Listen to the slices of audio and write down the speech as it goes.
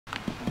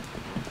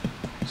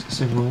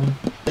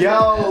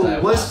Yo,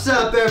 what's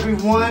up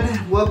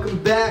everyone?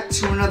 Welcome back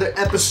to another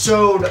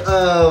episode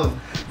of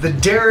the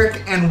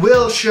Derrick and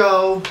Will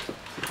Show.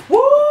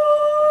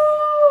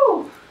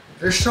 Woo!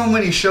 There's so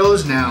many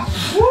shows now.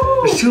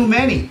 Woo! There's too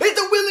many.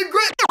 It's the Will and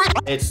Greg.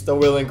 It's the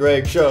Will and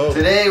Greg Show.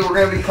 Today we're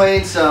going to be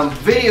playing some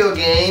video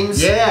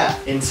games.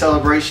 Yeah. In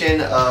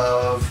celebration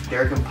of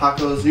Derrick and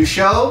Paco's new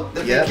show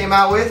that they came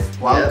out with,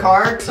 Wild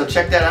Card. So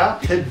check that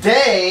out.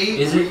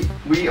 Today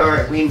we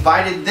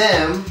invited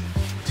them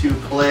to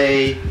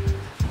play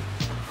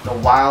the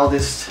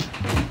wildest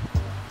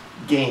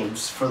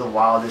games for the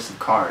wildest of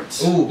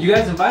cards. Ooh, you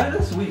guys invited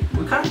us? We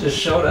kind of just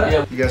showed up.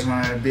 Yeah. You guys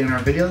want to be in our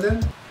video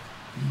then?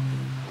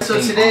 So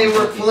today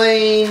we're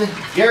playing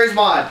Garry's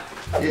mod.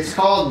 It's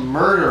called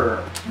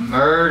Murder.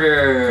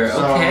 Murder.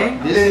 So okay.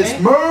 This is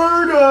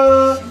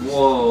Murder.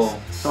 Whoa.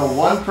 So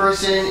one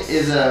person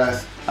is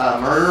a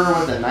murderer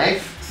with a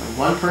knife, and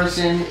one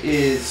person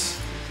is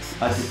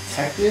a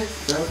detective.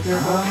 Is that what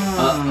they're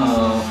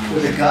called?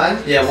 With a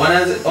gun. Yeah, one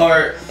has,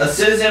 or a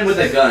citizen with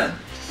a gun,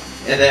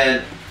 and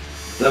then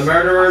the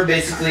murderer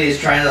basically is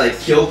trying to like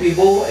kill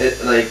people,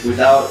 like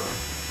without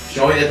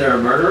showing that they're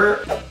a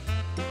murderer.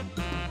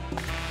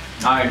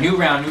 All right, new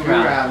round. New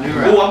round.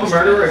 Oh, I'm a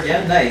murderer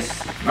again.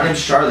 Nice. My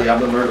name's Charlie. I'm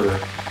the murderer.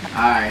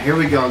 Alright, here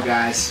we go,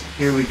 guys.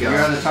 Here we go.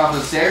 You're on the top of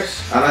the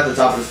stairs. I'm at the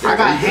top of the stairs. I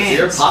got hands.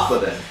 You're Papa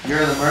then.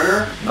 You're the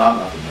murderer. No, I'm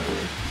not the murderer.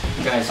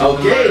 Guys,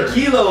 Okay,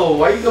 Kilo,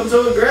 why you come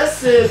so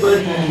aggressive,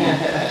 buddy?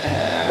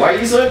 Why are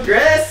you so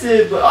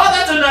aggressive? Oh,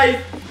 that's a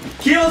knife!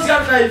 Kilo's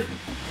got a knife!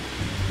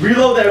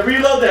 Reload that,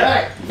 reload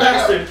that! Hey,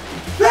 Faster! Sir,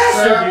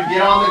 Faster!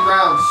 get on the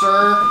ground,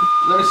 sir.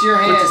 Let me see your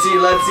hands. Let's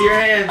see your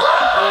hands.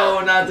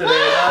 Oh, not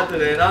today, not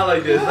today, not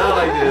like this, not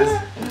like this.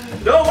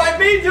 No, why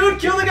me, dude?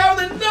 Kill the guy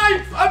with a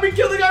knife! I mean,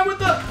 kill the guy with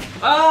the...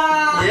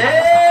 Ah! What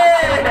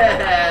Yeah!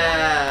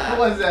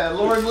 was that,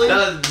 Lord Lee?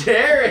 That was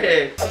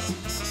Derrick!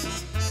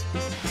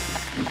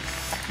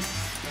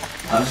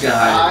 I'm just gonna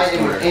hide I in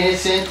am this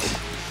an innocent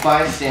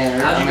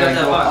bystander. How'd you I'm get gonna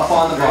that go box? up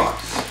on the Great.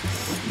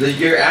 box.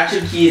 Your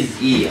action key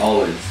is E,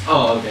 always.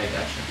 Oh, okay,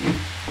 gotcha.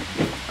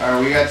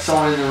 Alright, we got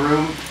someone in the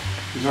room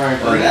who's wearing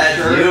a Oh, green that's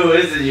shirt. you,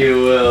 isn't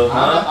you, Will?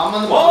 Huh? I'm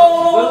on the box.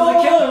 Whoa! Will's the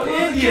killer.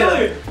 Will's the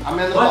killer. I'm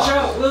in the Watch box.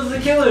 out. Will's the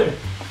killer.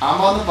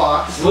 I'm on the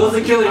box. Will's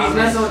the killer. He's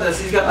messing with us.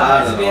 He's got the I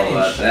highest don't know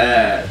about advantage.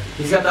 that.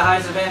 He's got the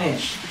highest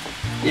advantage.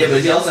 Yeah,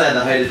 but he also had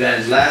the height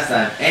advantage last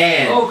time,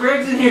 and... Oh,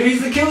 Greg's in here. He's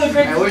the killer.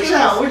 Greg's Hey, the watch killer.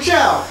 out, watch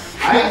out.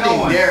 I ain't think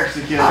going. Derrick's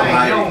the killer.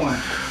 I ain't going.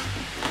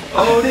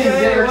 Oh, I think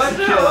okay, Derrick's watch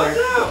the out, killer. watch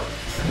out.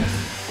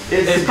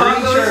 It's the green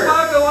Paco, shirt. it's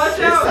Paco, watch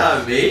It's out.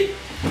 not me.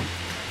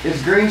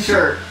 It's green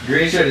shirt.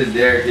 Green shirt is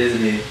Derrick,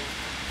 isn't he?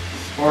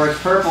 Or it's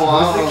purple.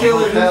 Who's the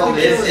killer? Who's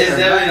the It's killer?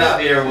 definitely not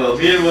me or Will.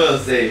 Me and Will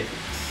is safe.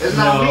 It's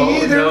not me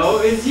either. No,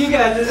 it's you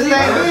guys. It's you It's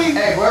not guys. me.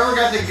 Hey, whoever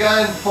got the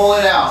gun, pull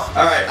it out.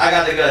 Alright, I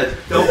got the gun.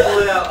 Don't pull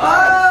it out.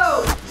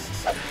 Oh!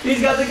 He's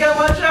got the gun.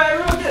 Watch out.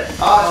 Everyone get it.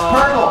 Oh, it's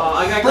purple.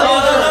 I got No, no,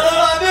 killed. no, no,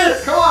 I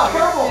missed! Come on,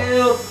 purple.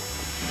 Killed.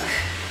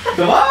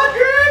 Come on,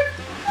 Greg!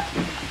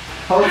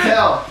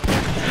 Hotel.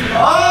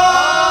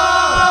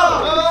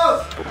 Oh!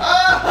 Oh!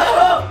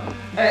 Oh!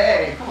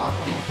 Hey, come on.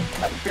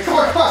 Hey, come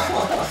on.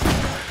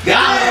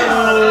 Got him!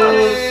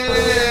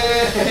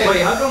 Hey.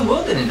 Wait, how come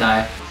Will didn't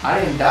die? I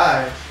didn't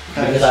die.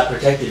 Because I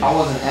protected I you.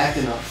 wasn't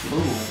acting a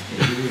fool.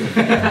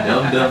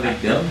 Dum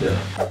dum.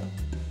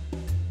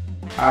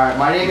 Alright,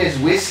 my name is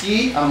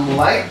Whiskey. I'm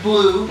light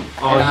blue.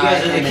 Oh, and you guys I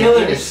are the am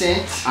killers.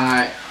 innocent.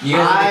 Alright. You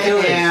guys are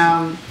the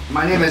killers.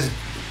 My name is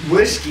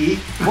Whiskey.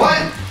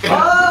 What?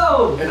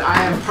 Oh! And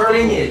I am purple.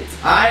 Dang it.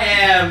 I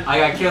am I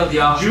got killed,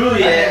 y'all.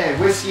 Juliet. Hey,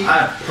 Whiskey.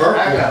 I'm purple.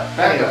 Back up.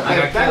 Back up. I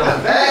got Back killed.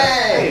 up,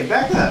 Hey!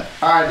 back up.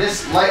 Alright,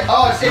 this light.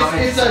 Oh, it's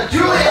a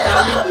Juliet.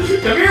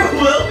 Come here,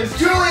 Will. It's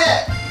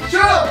Juliet.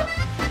 Shoot him.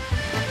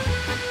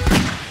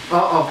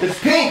 Uh-oh. It's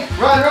pink.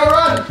 Run.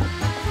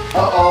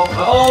 Uh-oh.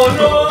 Oh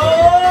no!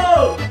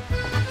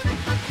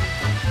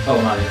 Oh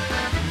my.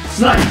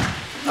 Snipe!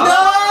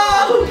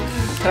 No!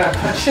 Can I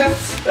punch him?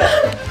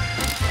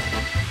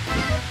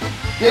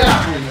 Get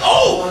out of here.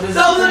 Oh! Oh, this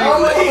That was is a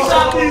pretty he cool.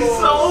 shot me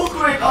so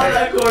quick on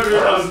that corner.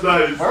 That was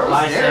nice. Where was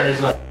My Derrick?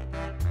 standards.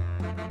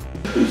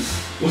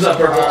 What's up,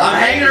 Purple? I'm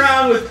hanging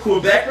around with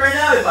Quebec right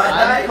now. If I I'm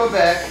die, in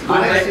Quebec.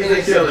 Quebec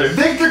is the killer.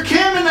 Victor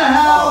Kim in the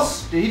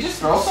house. Did he just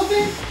throw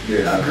something?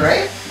 Dude, I'm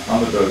Great?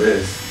 gonna throw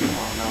this. Oh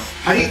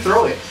How do you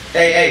throw it?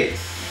 Hey, I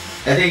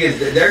think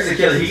there's the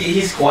killer.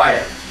 He's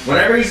quiate.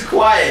 Whenever he's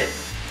quiet,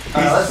 he's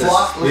let's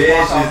block off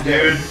suspicious, Derrick.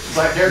 dude.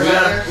 no. Like Derrick's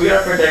out there? We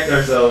gotta protect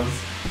ourselves.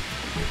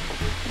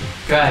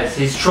 Guys,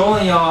 he's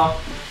trolling y'all.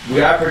 We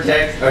gotta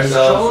protect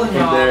ourselves trolling from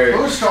y'all. there.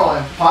 Who's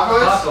trolling? Paco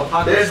is?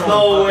 Paco's There's trolling.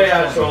 no way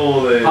Paco's I'm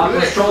trolling. Paco-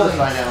 Who's trolling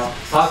by now?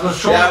 Paco's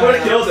trolling. Yeah, I would've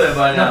right killed now. him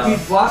by now. No,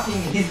 he's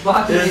blocking. He's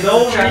blocking. There's He's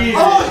no trapping.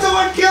 reason. Oh,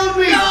 someone killed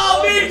me.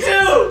 No, me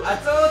too! I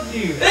told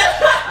you. I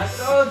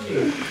told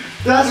you.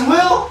 That's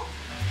Will.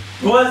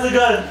 Who has the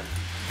gun?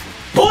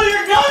 Pull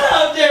your gun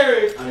out,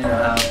 Derrick! I mean,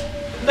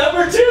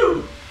 Number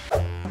 2!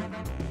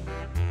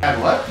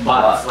 And what?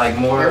 bots like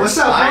more. Hey, what's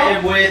up, I bro?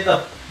 am with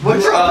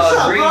What's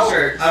up, green bro?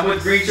 shirt. I'm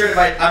with green shirt.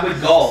 I'm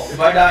with golf. If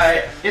I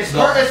die, It's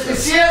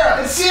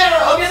Sierra. It's Sierra.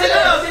 Oh, get the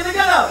gun out! Get the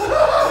gun out!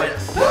 Wait,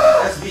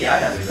 that's me. I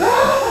have the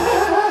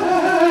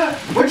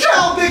gun. Watch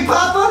out, Big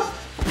Papa.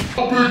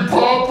 Big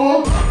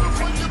Papa.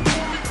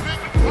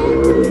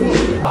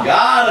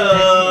 Got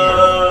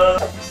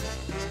him.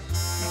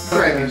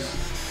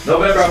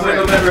 November. I'm with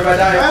November. If I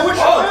die. Hey,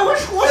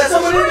 what's There's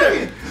someone in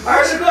there. I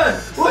heard the gun.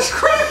 What's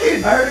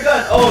cracking? I heard the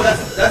gun. Oh,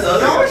 that's the other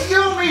Don't guy.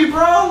 shoot me,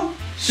 bro.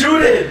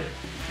 Shoot him.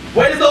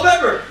 Wait, it's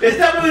November. It's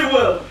definitely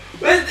Will.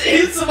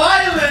 He's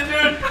smiling,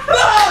 dude.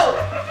 No!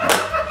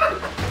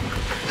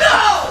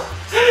 No!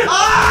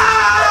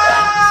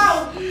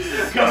 Oh!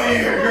 Come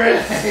here,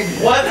 Chris.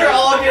 Once they're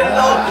all getting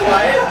all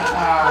quiet.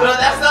 No,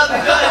 that's not the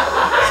gun.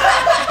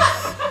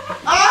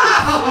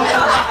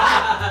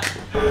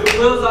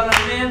 Will's on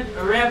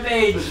a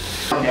rampage.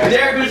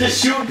 Derrick was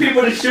just shooting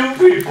people to shoot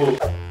people.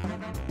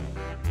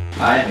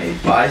 I am a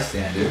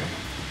bystander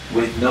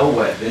with no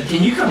weapon.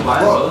 Can you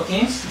combine both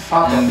games?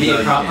 And be No, a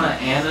you prop can't.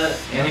 hunt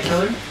and a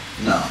killer?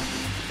 No.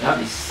 That'd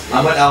be sick.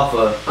 I'm an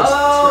alpha.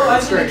 Oh, I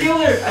That's see the great.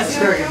 killer. I see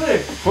the great. killer.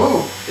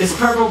 Who? It's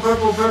purple.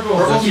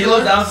 So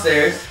Kilo's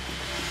downstairs.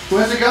 Who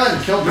has a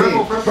gun? Kill me.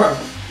 Purple.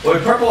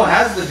 Wait, Purple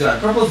has the gun.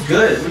 Purple's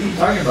good. What are you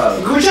talking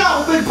about? Watch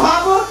out, Big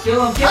Papa.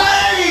 Kill him.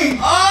 Hey!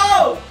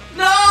 Oh!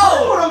 No!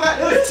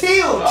 It's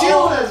Teal.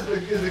 Teal is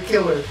the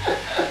killer.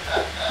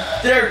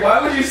 Derrick,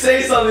 why would you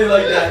say something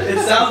like that? It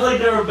sounds like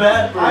they're a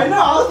bad person. I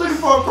know. I was looking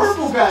for a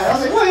purple guy. I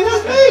was like, wait,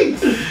 that's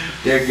me.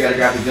 Derrick, you gotta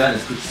grab the gun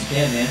as quick as you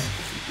can, man.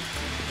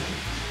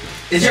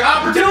 It's your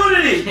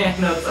opportunity! Yeah,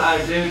 no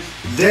time, dude.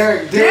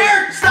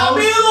 Derrick, stop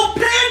being a little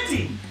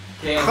panty!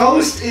 Okay.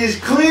 Coast is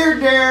clear,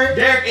 Derrick.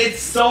 Derrick,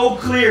 it's so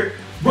clear.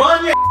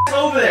 Run your ass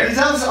over there. He's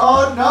up.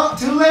 Oh no,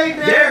 too late,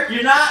 Derrick. Derrick,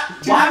 you're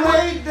not. Too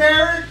late,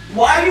 Derrick.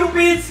 Why are you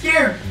being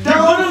scared? You're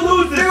Don't gonna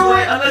lose this do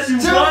way it unless you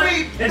to run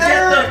me, and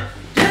Derrick.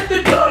 get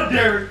the gun,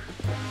 Derrick.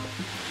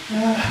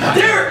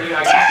 Derrick! Dude,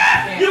 I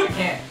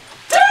can't.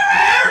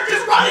 Derrick,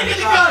 just run and get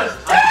the gun.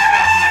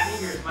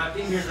 My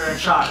fingers are in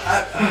shock.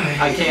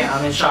 I can't.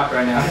 I'm in shock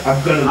right now.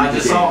 I'm gonna I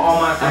just saw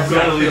all my friends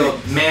gonna got leave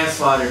killed.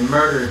 Manslaughter,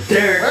 murder.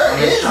 Derrick, Where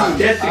is he?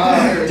 get the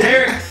gun.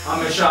 Derrick,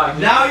 I'm in shock.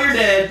 now you're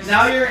dead.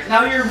 Now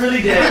you're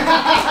really dead.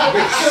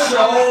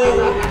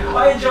 So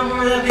Why you jump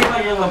over that thing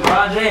like you're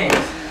LeBron James?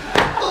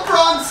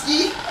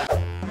 LeBronski.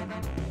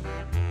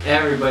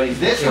 Everybody's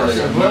This killer.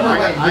 person, whoever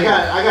I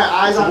got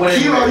eyes on Wait,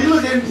 Kilo. wait. You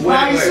looking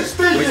mighty Wait,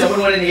 suspicious.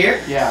 someone went in here?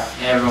 Yeah.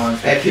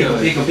 Everyone's Hey, pick killer.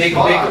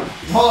 him.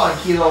 Hold on,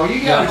 Kilo.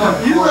 You gotta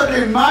come You forward.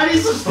 looking mighty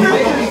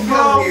suspicious, Come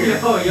bro. here.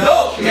 Yo, yo.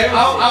 No, okay,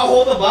 I'll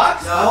hold the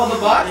box. I'll hold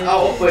the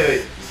box.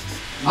 Wait.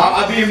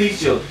 I'll be your meat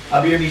shield.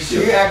 I'll be your meat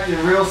shield. You're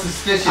acting real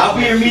suspicious. I'll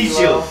be your meat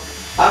Kilo. shield.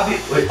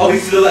 Wait. Oh,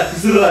 he's to the left.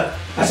 He's to the left.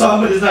 I saw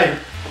him with his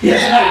knife. He has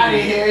a Get knife. out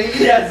of here. You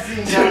Yes.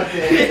 didn't see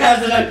nothing. He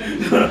has a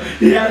knife. No,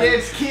 he has it.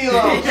 It's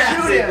Kilo. He has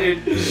Shoot it, him.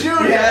 dude.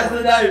 Shoot He has him.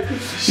 the knife.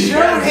 He Shoot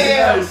has the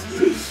him.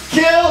 knife.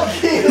 Kill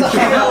Kilo.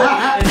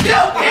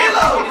 Kill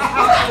Kilo!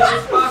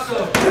 It's Paco.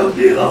 Kill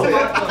Kilo!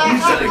 You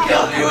should have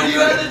killed me when you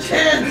had the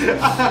chance!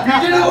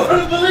 You didn't want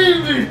to believe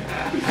me!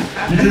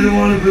 You didn't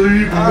want to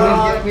believe me,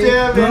 Oh,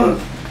 damn it.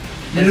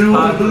 You didn't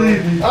want to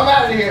believe me. I'm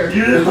out of here.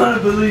 You didn't want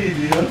to believe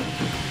me,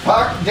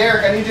 huh?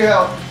 Derrick, I need your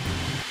help.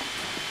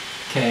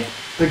 Okay.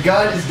 The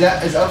gun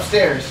is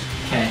upstairs.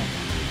 Okay.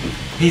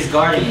 He's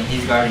guarding it.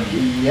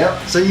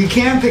 Yep. So you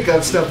can pick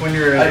up stuff when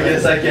you're. I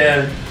guess I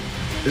can.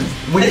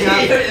 When you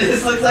got,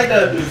 This looks like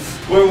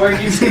we're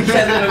working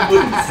together to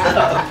move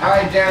stuff. All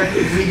right, Derrick,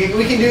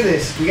 we can do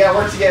this. We gotta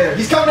work together.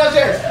 He's coming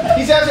downstairs.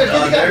 He's downstairs. Get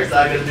the gun. Derrick's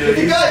not gonna do it.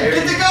 Get the gun.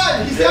 Get the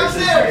gun. He's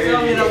downstairs.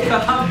 Tell me to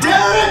come.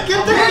 Derrick,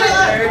 get the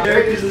gun.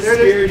 Derrick is a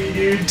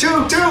scaredy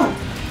dude. Two.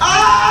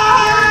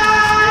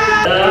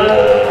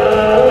 Ah!